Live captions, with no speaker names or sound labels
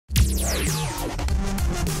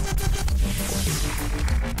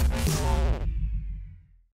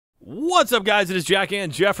What's up, guys? It is Jack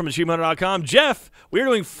and Jeff from AchievementHunter.com. Jeff, we're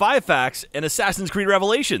doing 5 facts in Assassin's Creed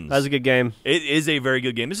Revelations. That's a good game. It is a very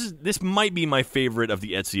good game. This might be my favorite of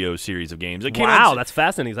the Ezio series of games. It came Wow, out, that's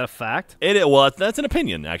fascinating. Is that a fact? Well, that's an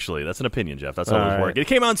opinion, actually. That's an opinion, Jeff. That's how it works. It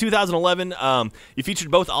came out in 2011. You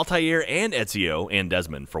featured both Altair and Ezio and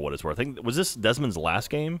Desmond, for what it's worth. I think, was this Desmond's last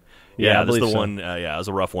game? Yeah, this is the so. one. Yeah, it was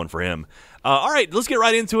a rough one for him. All right, let's get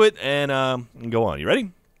right into it and go on. You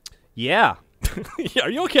ready? Yeah. Yeah, are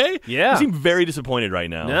you okay? Yeah. You seem very disappointed right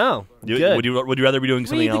now. No. Would you rather be doing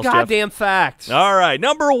something Read else, the goddamn facts. Jeff? All right.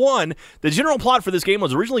 Number 1, the general plot for this game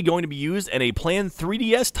was originally going to be used in a planned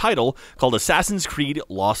 3DS title called Assassin's Creed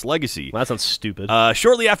Lost Legacy. Well, that sounds stupid.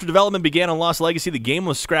 Shortly after development began on Lost Legacy, the game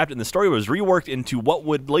was scrapped and the story was reworked into what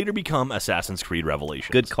would later become Assassin's Creed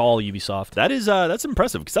Revelations. Good call, Ubisoft. That is that's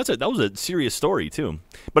impressive because that was a serious story too.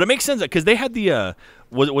 But it makes sense because they had the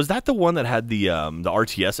was that the one that had the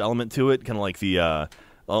RTS element to it, kind of like the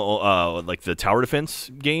like the tower defense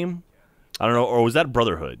game? I don't know, or was that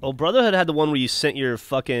Brotherhood? Well, Brotherhood had the one where you sent your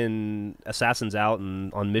fucking assassins out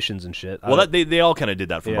and on missions and shit. Well, they all kind of did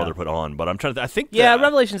that from Brotherhood on, but I'm trying to. I think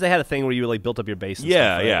Revelations they had a thing where you like built up your base. And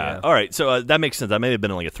stuff, right? Yeah. All right, so that makes sense. That may have been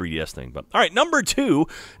like a 3DS thing, but all right. Number 2,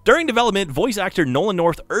 during development, voice actor Nolan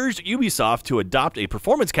North urged Ubisoft to adopt a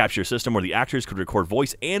performance capture system where the actors could record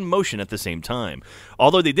voice and motion at the same time.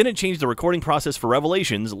 Although they didn't change the recording process for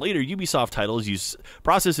Revelations, later Ubisoft titles use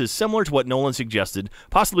processes similar to what Nolan suggested,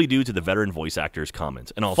 possibly due to the veteran voice actor's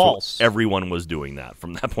comments. And also, everyone was doing that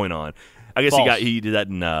from that point on. I guess he did that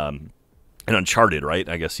in Uncharted, right?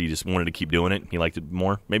 I guess he just wanted to keep doing it. He liked it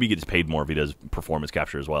more. Maybe he gets paid more if he does performance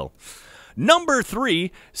capture as well. Number 3,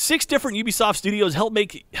 6 different Ubisoft studios helped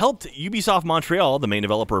Ubisoft Montreal, the main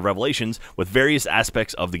developer of Revelations, with various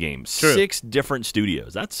aspects of the game. True. 6 different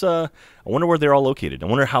studios. That's I wonder where they're all located. I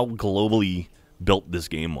wonder how globally built this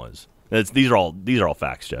game was. These are all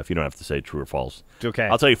facts, Jeff. You don't have to say true or false. Okay.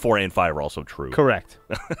 I'll tell you 4 and 5 are also true. Correct.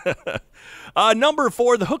 Number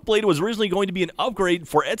 4, the hook blade was originally going to be an upgrade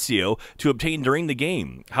for Ezio to obtain during the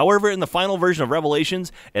game. However, in the final version of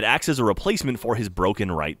Revelations, it acts as a replacement for his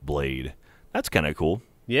broken right blade. That's kind of cool.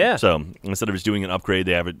 Yeah. So instead of just doing an upgrade,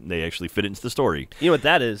 they actually fit it into the story. You know what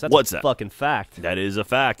that is? That's a fucking fact. That is a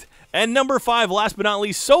fact. And number 5, last but not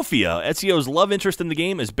least, Sophia, Ezio's love interest in the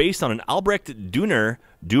game, is based on an Albrecht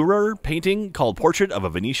Dürer painting called Portrait of a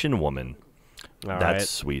Venetian Woman. That's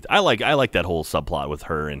sweet. I like that whole subplot with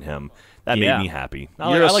her and him. That made me happy.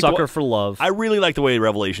 You're a sucker for love. I really like the way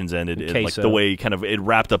Revelations ended. Like the way kind of it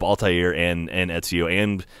wrapped up Altair and Ezio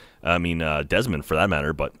and Desmond for that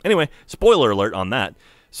matter. But anyway, spoiler alert on that.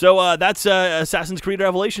 So that's Assassin's Creed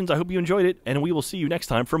Revelations. I hope you enjoyed it, and we will see you next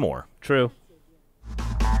time for more. True.